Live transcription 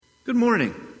Good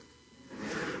morning.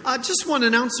 Just one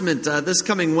announcement. This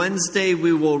coming Wednesday,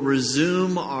 we will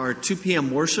resume our 2 p.m.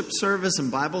 worship service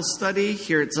and Bible study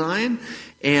here at Zion.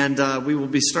 And we will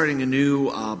be starting a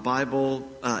new Bible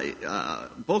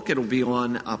book. It'll be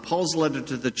on Paul's letter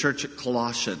to the church at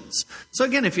Colossians. So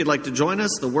again, if you'd like to join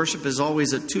us, the worship is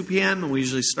always at 2 p.m. And we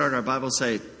usually start our Bible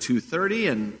study at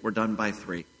 2:30 and we're done by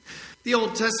 3. The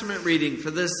Old Testament reading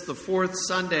for this, the fourth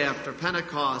Sunday after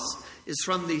Pentecost, is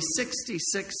from the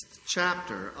 66th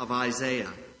chapter of Isaiah.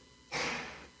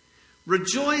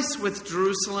 Rejoice with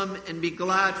Jerusalem and be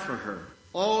glad for her,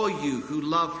 all you who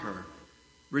love her.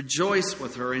 Rejoice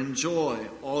with her in joy,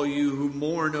 all you who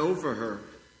mourn over her,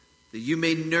 that you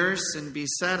may nurse and be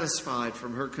satisfied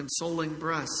from her consoling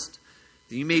breast,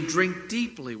 that you may drink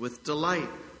deeply with delight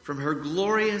from her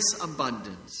glorious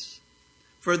abundance.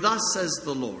 For thus says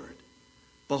the Lord,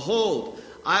 behold,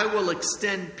 I will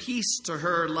extend peace to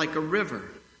her like a river,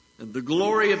 and the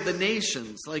glory of the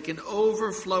nations like an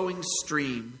overflowing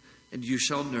stream, and you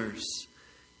shall nurse.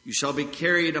 You shall be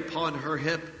carried upon her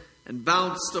hip and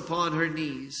bounced upon her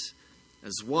knees.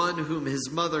 As one whom his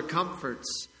mother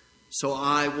comforts, so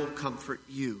I will comfort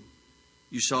you.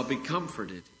 You shall be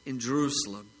comforted in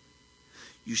Jerusalem.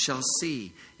 You shall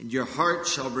see, and your heart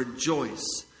shall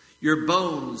rejoice. Your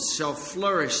bones shall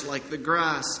flourish like the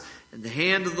grass, and the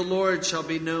hand of the Lord shall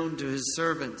be known to his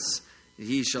servants, and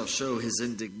he shall show his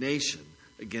indignation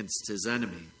against his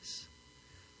enemies.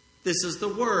 This is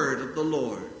the word of the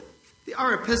Lord.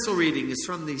 Our epistle reading is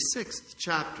from the 6th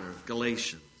chapter of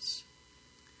Galatians.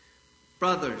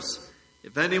 Brothers,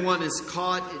 if anyone is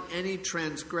caught in any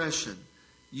transgression,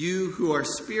 you who are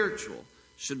spiritual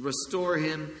should restore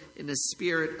him in a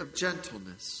spirit of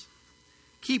gentleness.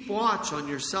 Keep watch on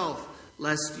yourself,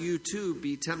 lest you too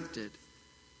be tempted.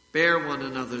 Bear one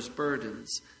another's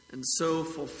burdens, and so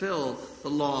fulfill the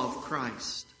law of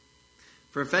Christ.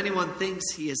 For if anyone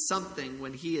thinks he is something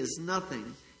when he is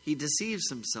nothing, he deceives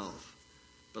himself.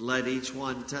 But let each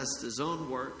one test his own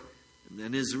work, and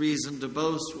then his reason to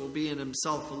boast will be in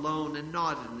himself alone and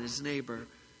not in his neighbor,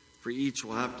 for each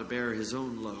will have to bear his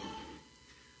own load.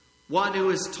 One who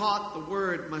is taught the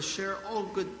word must share all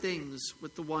good things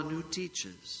with the one who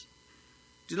teaches.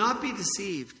 Do not be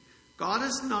deceived. God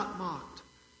is not mocked.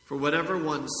 For whatever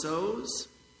one sows,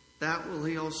 that will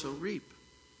he also reap.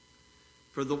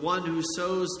 For the one who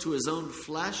sows to his own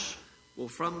flesh will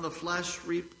from the flesh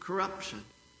reap corruption.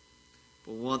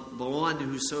 But the one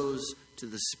who sows to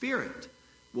the Spirit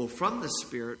will from the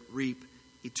Spirit reap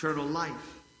eternal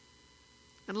life.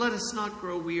 And let us not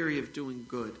grow weary of doing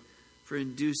good, for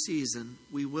in due season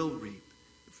we will reap,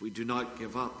 if we do not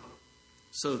give up.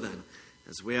 So then,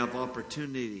 as we have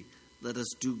opportunity, let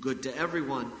us do good to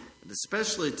everyone, and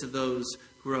especially to those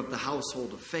who are of the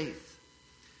household of faith.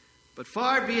 But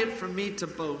far be it from me to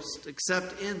boast,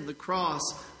 except in the cross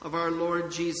of our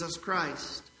Lord Jesus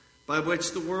Christ, by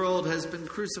which the world has been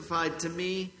crucified to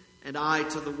me, and I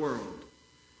to the world.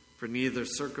 For neither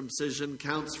circumcision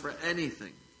counts for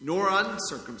anything, nor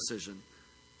uncircumcision,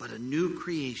 but a new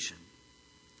creation.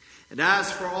 And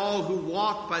as for all who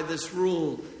walk by this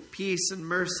rule, peace and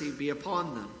mercy be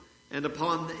upon them, and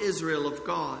upon the Israel of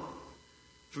God.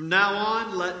 From now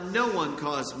on, let no one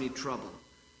cause me trouble,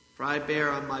 for I bear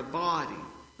on my body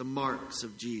the marks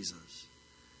of Jesus.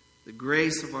 The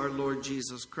grace of our Lord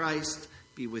Jesus Christ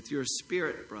be with your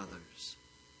spirit, brothers.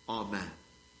 Amen.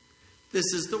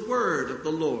 This is the word of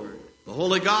the Lord. The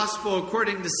Holy Gospel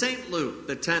according to St. Luke,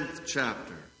 the 10th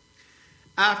chapter.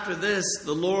 After this,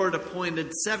 the Lord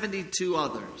appointed 72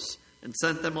 others and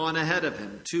sent them on ahead of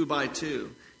him, 2 by 2,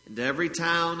 into every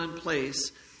town and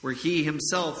place where he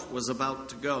himself was about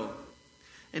to go.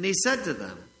 And he said to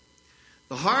them,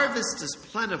 the harvest is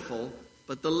plentiful,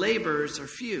 but the laborers are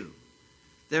few.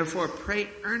 Therefore pray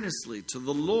earnestly to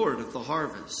the Lord of the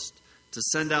harvest to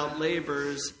send out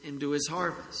laborers into his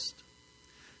harvest.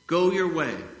 Go your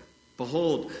way.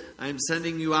 Behold, I am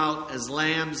sending you out as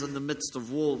lambs in the midst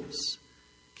of wolves.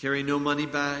 Carry no money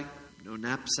bag, no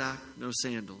knapsack, no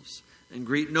sandals, and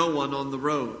greet no one on the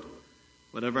road.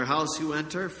 Whatever house you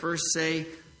enter, first say,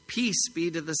 peace be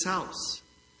to this house.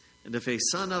 And if a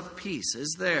son of peace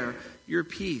is there, your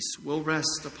peace will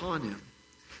rest upon him.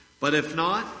 But if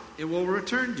not, it will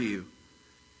return to you.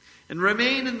 And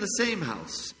remain in the same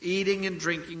house, eating and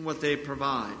drinking what they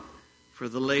provide, for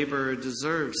the laborer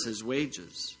deserves his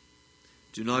wages.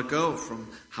 Do not go from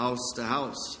house to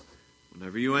house.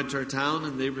 Whenever you enter a town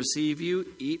and they receive you,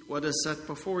 eat what is set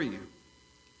before you.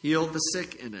 Heal the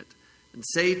sick in it, and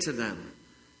say to them,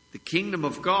 the kingdom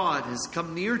of God has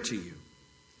come near to you.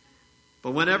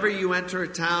 But whenever you enter a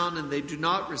town and they do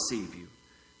not receive you,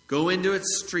 go into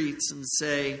its streets and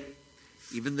say,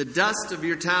 Even the dust of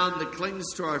your town that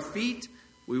clings to our feet,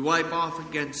 we wipe off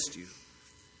against you.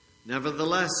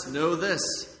 Nevertheless, know this,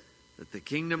 that the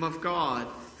kingdom of God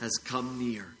has come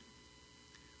near.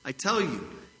 I tell you,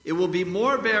 it will be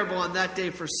more bearable on that day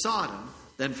for Sodom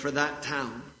than for that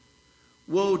town.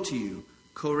 Woe to you,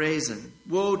 Chorazin!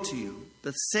 Woe to you,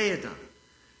 Bethsaida!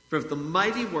 For if the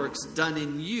mighty works done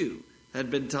in you had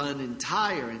been done in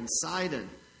Tyre and Sidon,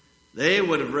 they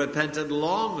would have repented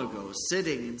long ago,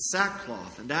 sitting in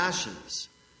sackcloth and ashes.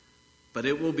 But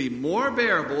it will be more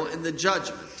bearable in the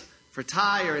judgment for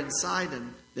Tyre and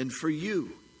Sidon than for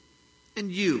you. And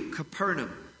you,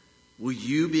 Capernaum, will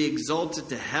you be exalted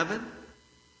to heaven?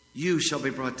 You shall be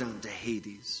brought down to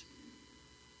Hades.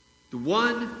 The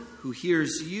one who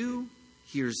hears you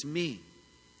hears me,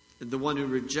 and the one who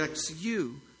rejects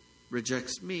you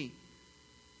rejects me,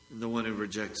 and the one who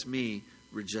rejects me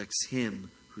rejects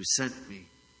him who sent me.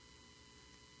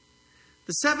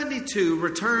 The 72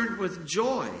 returned with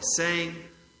joy, saying,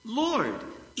 Lord,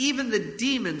 even the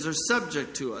demons are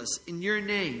subject to us in your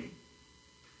name.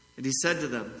 And he said to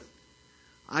them,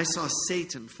 I saw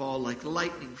Satan fall like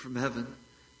lightning from heaven.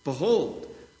 Behold,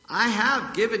 I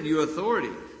have given you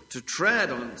authority to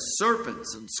tread on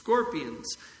serpents and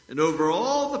scorpions and over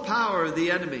all the power of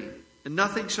the enemy, and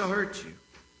nothing shall hurt you.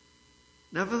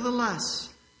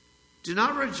 Nevertheless, do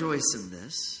not rejoice in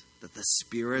this, that the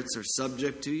spirits are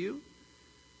subject to you,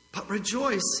 but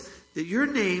rejoice that your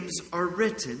names are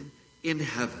written in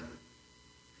heaven.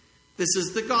 This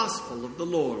is the gospel of the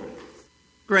Lord.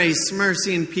 Grace,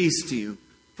 mercy, and peace to you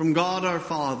from God our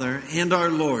Father and our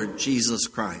Lord Jesus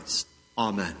Christ.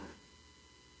 Amen.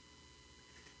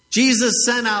 Jesus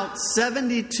sent out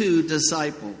 72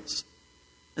 disciples,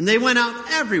 and they went out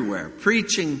everywhere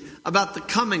preaching about the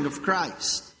coming of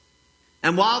Christ.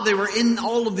 And while they were in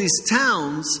all of these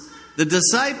towns, the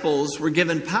disciples were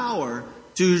given power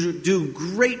to do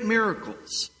great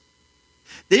miracles.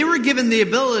 They were given the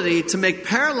ability to make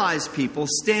paralyzed people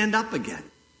stand up again.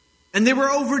 And they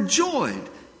were overjoyed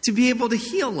to be able to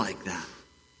heal like that.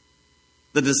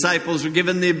 The disciples were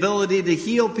given the ability to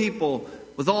heal people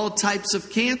with all types of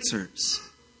cancers.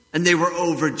 And they were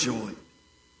overjoyed.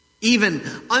 Even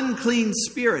unclean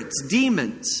spirits,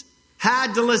 demons,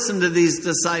 had to listen to these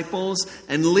disciples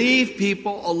and leave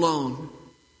people alone.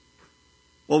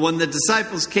 Well, when the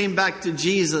disciples came back to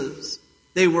Jesus,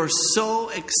 they were so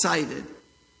excited.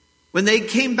 When they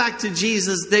came back to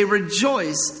Jesus, they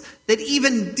rejoiced that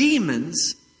even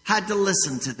demons had to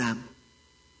listen to them.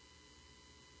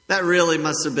 That really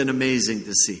must have been amazing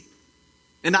to see.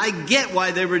 And I get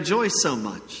why they rejoiced so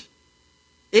much.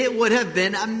 It would have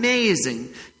been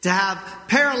amazing to have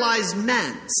paralyzed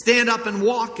men stand up and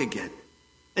walk again,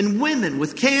 and women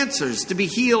with cancers to be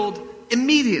healed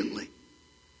immediately,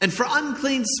 and for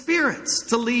unclean spirits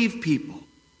to leave people.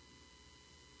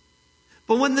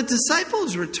 But when the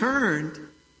disciples returned,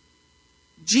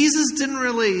 Jesus didn't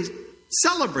really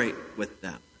celebrate with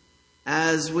them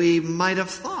as we might have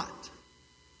thought.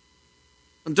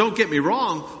 And don't get me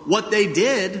wrong, what they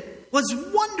did was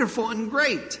wonderful and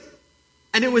great.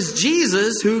 And it was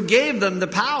Jesus who gave them the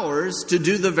powers to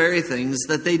do the very things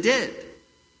that they did.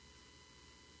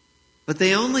 But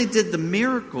they only did the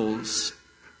miracles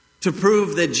to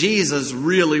prove that Jesus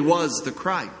really was the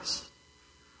Christ.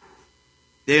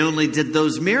 They only did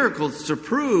those miracles to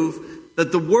prove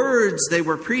that the words they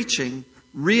were preaching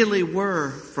really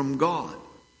were from God.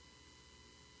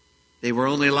 They were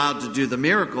only allowed to do the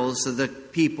miracles so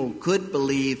that people could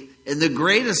believe in the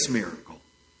greatest miracle.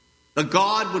 That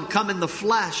God would come in the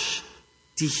flesh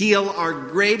to heal our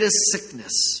greatest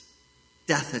sickness,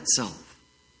 death itself.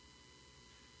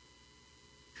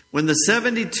 When the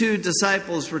 72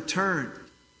 disciples returned,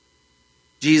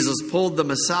 Jesus pulled them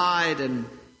aside and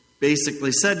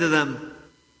basically said to them,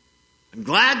 I'm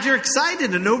glad you're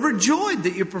excited and overjoyed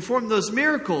that you performed those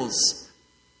miracles.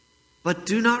 But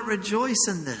do not rejoice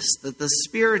in this, that the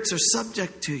spirits are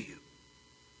subject to you.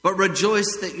 But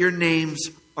rejoice that your names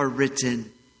are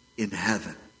written in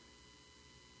heaven.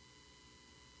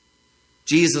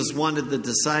 Jesus wanted the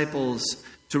disciples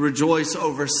to rejoice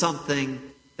over something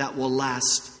that will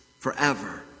last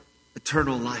forever,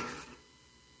 eternal life.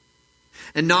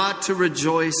 And not to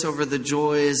rejoice over the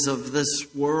joys of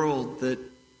this world that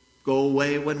go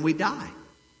away when we die.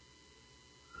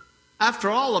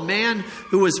 After all, a man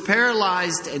who was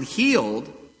paralyzed and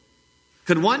healed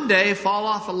could one day fall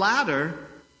off a ladder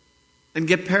and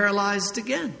get paralyzed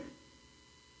again.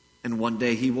 And one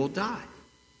day he will die.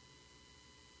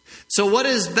 So what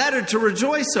is better to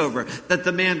rejoice over? That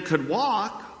the man could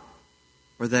walk,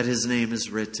 or that his name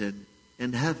is written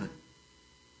in heaven?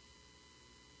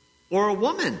 Or a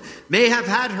woman may have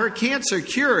had her cancer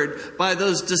cured by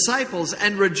those disciples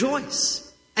and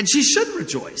rejoice. And she should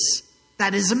rejoice.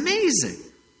 That is amazing.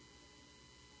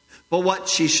 But what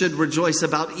she should rejoice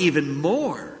about even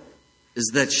more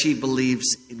is that she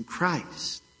believes in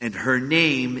Christ and her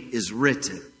name is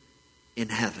written in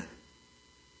heaven.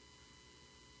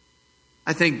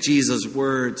 I think Jesus'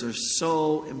 words are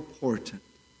so important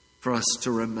for us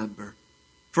to remember,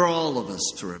 for all of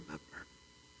us to remember.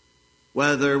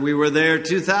 Whether we were there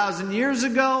 2,000 years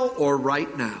ago or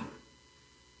right now,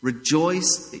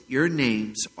 rejoice that your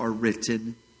names are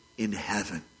written in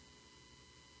heaven.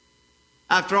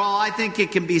 After all, I think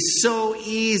it can be so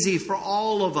easy for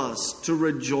all of us to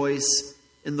rejoice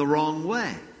in the wrong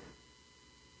way.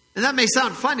 And that may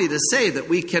sound funny to say that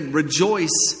we can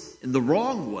rejoice in the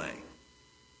wrong way,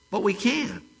 but we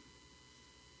can.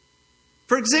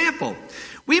 For example,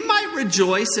 we might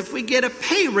rejoice if we get a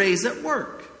pay raise at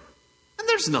work. And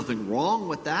there's nothing wrong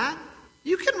with that.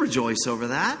 You can rejoice over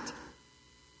that.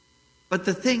 But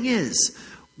the thing is,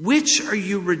 which are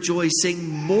you rejoicing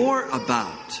more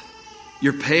about?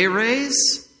 Your pay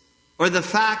raise or the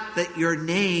fact that your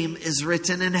name is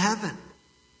written in heaven?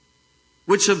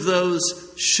 Which of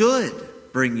those should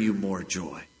bring you more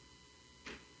joy?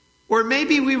 Or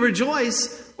maybe we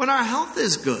rejoice when our health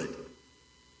is good.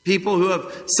 People who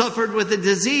have suffered with a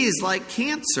disease like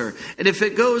cancer, and if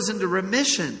it goes into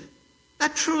remission,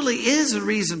 that truly is a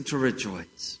reason to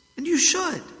rejoice. And you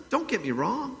should. Don't get me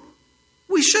wrong.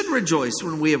 We should rejoice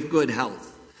when we have good health.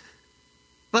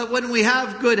 But when we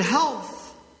have good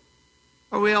health,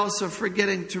 are we also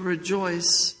forgetting to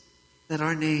rejoice that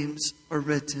our names are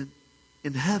written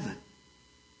in heaven?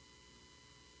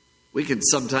 We can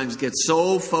sometimes get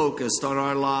so focused on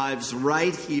our lives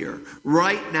right here,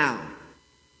 right now,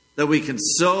 that we can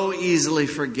so easily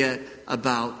forget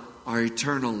about our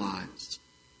eternal lives.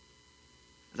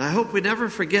 And I hope we never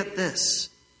forget this.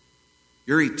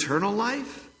 Your eternal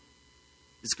life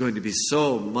is going to be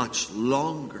so much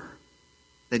longer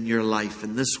than your life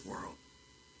in this world.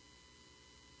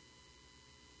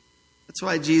 That's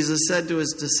why Jesus said to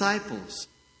his disciples,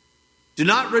 "Do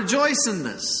not rejoice in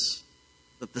this,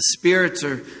 that the spirits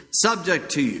are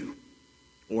subject to you,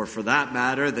 or for that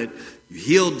matter, that you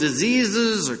healed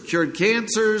diseases or cured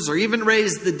cancers or even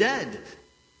raised the dead.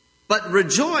 But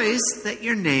rejoice that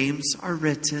your names are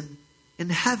written in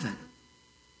heaven."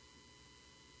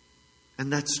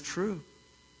 And that's true.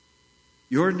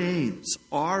 Your names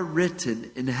are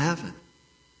written in heaven.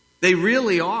 They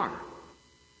really are.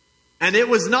 And it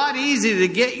was not easy to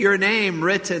get your name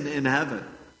written in heaven.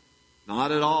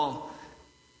 Not at all.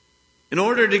 In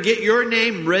order to get your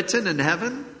name written in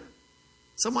heaven,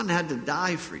 someone had to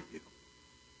die for you.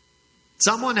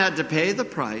 Someone had to pay the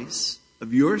price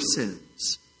of your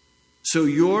sins so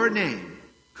your name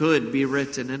could be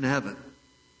written in heaven.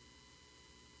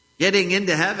 Getting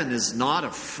into heaven is not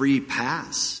a free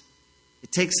pass.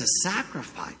 It takes a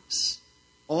sacrifice,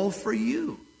 all for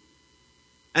you.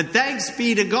 And thanks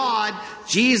be to God,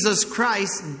 Jesus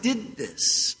Christ did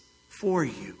this for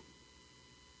you.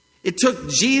 It took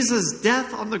Jesus'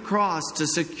 death on the cross to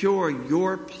secure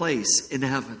your place in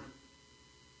heaven.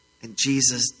 And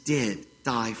Jesus did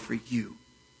die for you.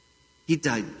 He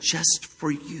died just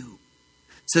for you,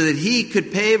 so that he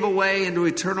could pave a way into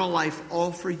eternal life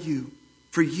all for you,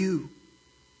 for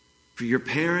your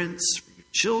parents, for your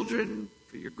children,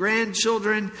 for your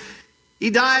grandchildren. He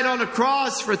died on a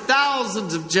cross for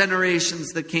thousands of generations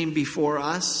that came before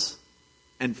us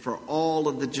and for all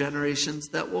of the generations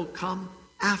that will come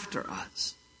after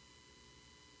us.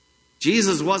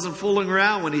 Jesus wasn't fooling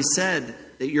around when he said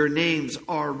that your names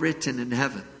are written in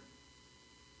heaven.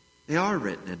 They are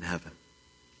written in heaven.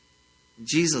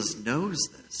 Jesus knows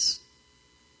this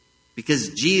because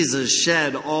Jesus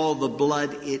shed all the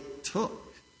blood it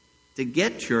took to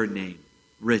get your name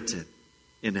written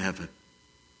in heaven.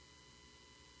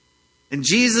 And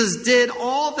Jesus did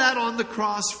all that on the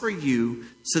cross for you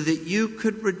so that you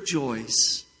could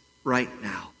rejoice right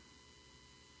now.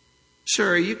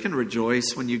 Sure, you can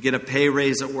rejoice when you get a pay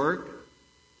raise at work,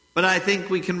 but I think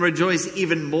we can rejoice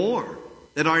even more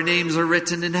that our names are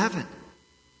written in heaven.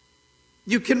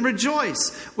 You can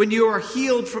rejoice when you are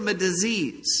healed from a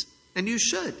disease, and you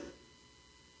should.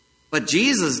 But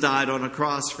Jesus died on a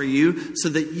cross for you so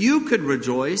that you could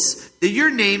rejoice that your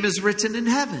name is written in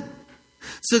heaven.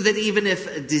 So that even if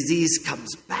a disease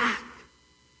comes back,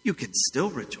 you can still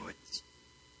rejoice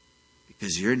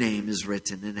because your name is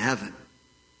written in heaven.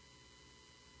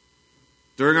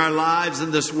 During our lives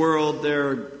in this world, there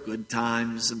are good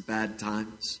times and bad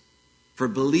times for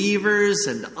believers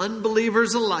and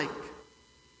unbelievers alike.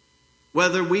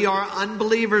 Whether we are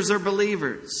unbelievers or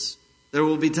believers, There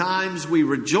will be times we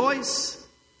rejoice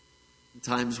and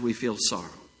times we feel sorrow.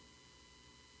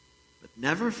 But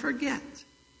never forget,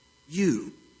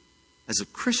 you, as a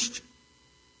Christian,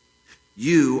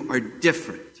 you are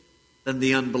different than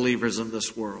the unbelievers in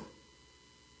this world.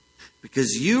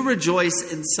 Because you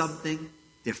rejoice in something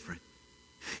different.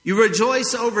 You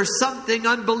rejoice over something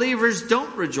unbelievers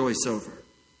don't rejoice over.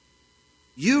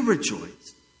 You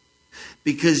rejoice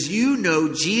because you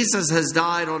know Jesus has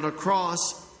died on a cross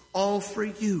all for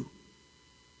you.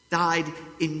 Died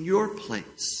in your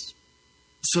place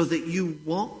so that you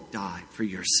won't die for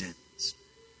your sins.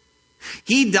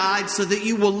 He died so that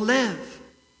you will live.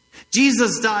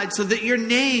 Jesus died so that your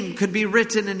name could be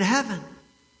written in heaven.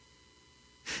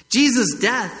 Jesus'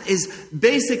 death is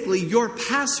basically your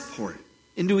passport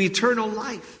into eternal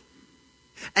life.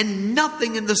 And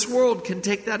nothing in this world can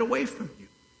take that away from you.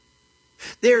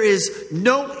 There is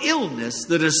no illness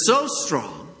that is so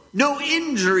strong, no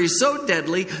injury so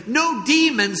deadly, no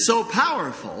demon so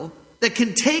powerful that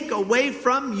can take away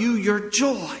from you your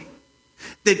joy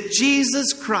that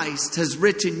Jesus Christ has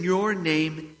written your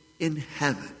name in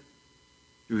heaven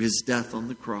through his death on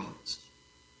the cross.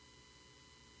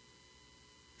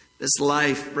 This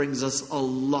life brings us a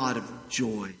lot of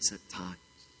joys at times.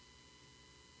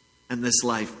 And this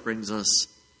life brings us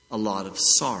a lot of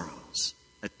sorrows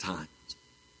at times.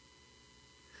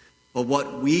 But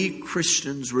what we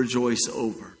Christians rejoice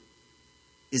over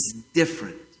is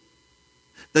different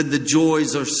than the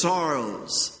joys or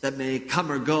sorrows that may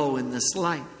come or go in this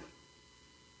life.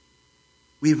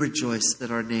 We rejoice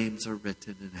that our names are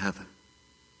written in heaven.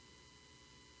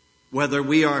 Whether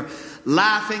we are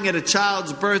laughing at a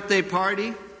child's birthday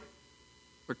party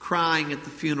or crying at the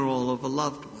funeral of a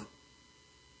loved one,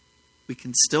 we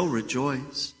can still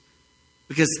rejoice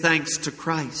because thanks to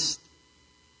Christ,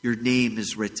 your name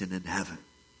is written in heaven.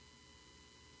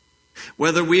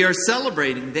 Whether we are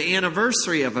celebrating the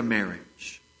anniversary of a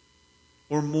marriage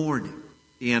or mourning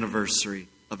the anniversary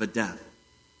of a death,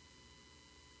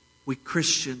 we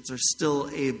Christians are still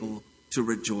able to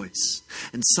rejoice.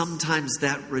 And sometimes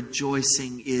that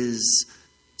rejoicing is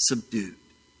subdued.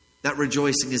 That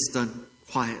rejoicing is done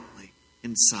quietly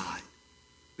inside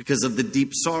because of the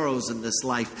deep sorrows in this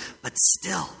life. But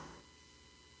still,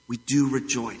 we do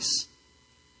rejoice.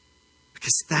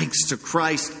 Because thanks to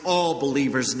Christ, all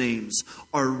believers' names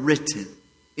are written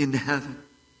in heaven.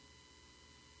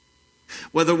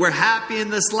 Whether we're happy in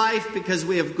this life because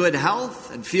we have good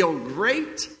health and feel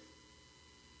great,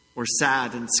 or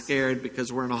sad and scared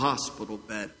because we're in a hospital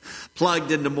bed,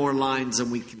 plugged into more lines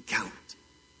than we can count.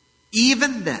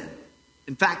 Even then,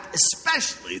 in fact,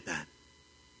 especially then,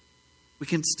 we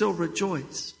can still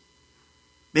rejoice.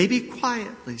 Maybe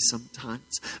quietly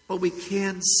sometimes, but we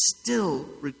can still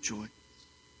rejoice.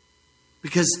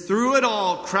 Because through it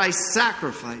all, Christ's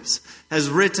sacrifice has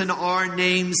written our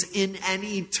names in an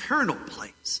eternal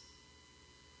place,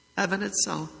 heaven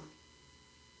itself.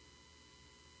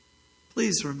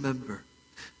 Please remember,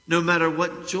 no matter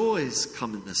what joys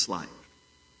come in this life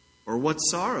or what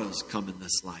sorrows come in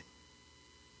this life,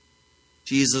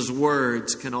 Jesus'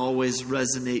 words can always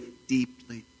resonate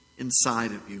deeply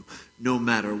inside of you, no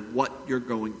matter what you're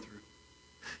going through,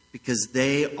 because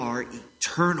they are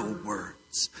eternal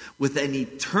words with an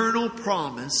eternal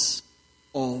promise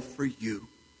all for you.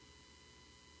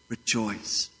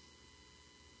 Rejoice.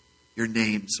 Your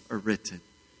names are written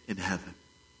in heaven.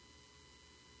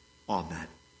 Amen.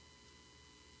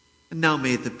 And now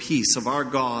may the peace of our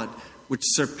God, which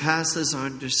surpasses our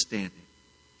understanding,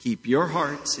 keep your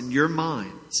hearts and your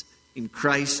minds in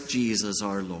Christ Jesus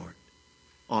our Lord.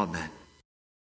 Amen.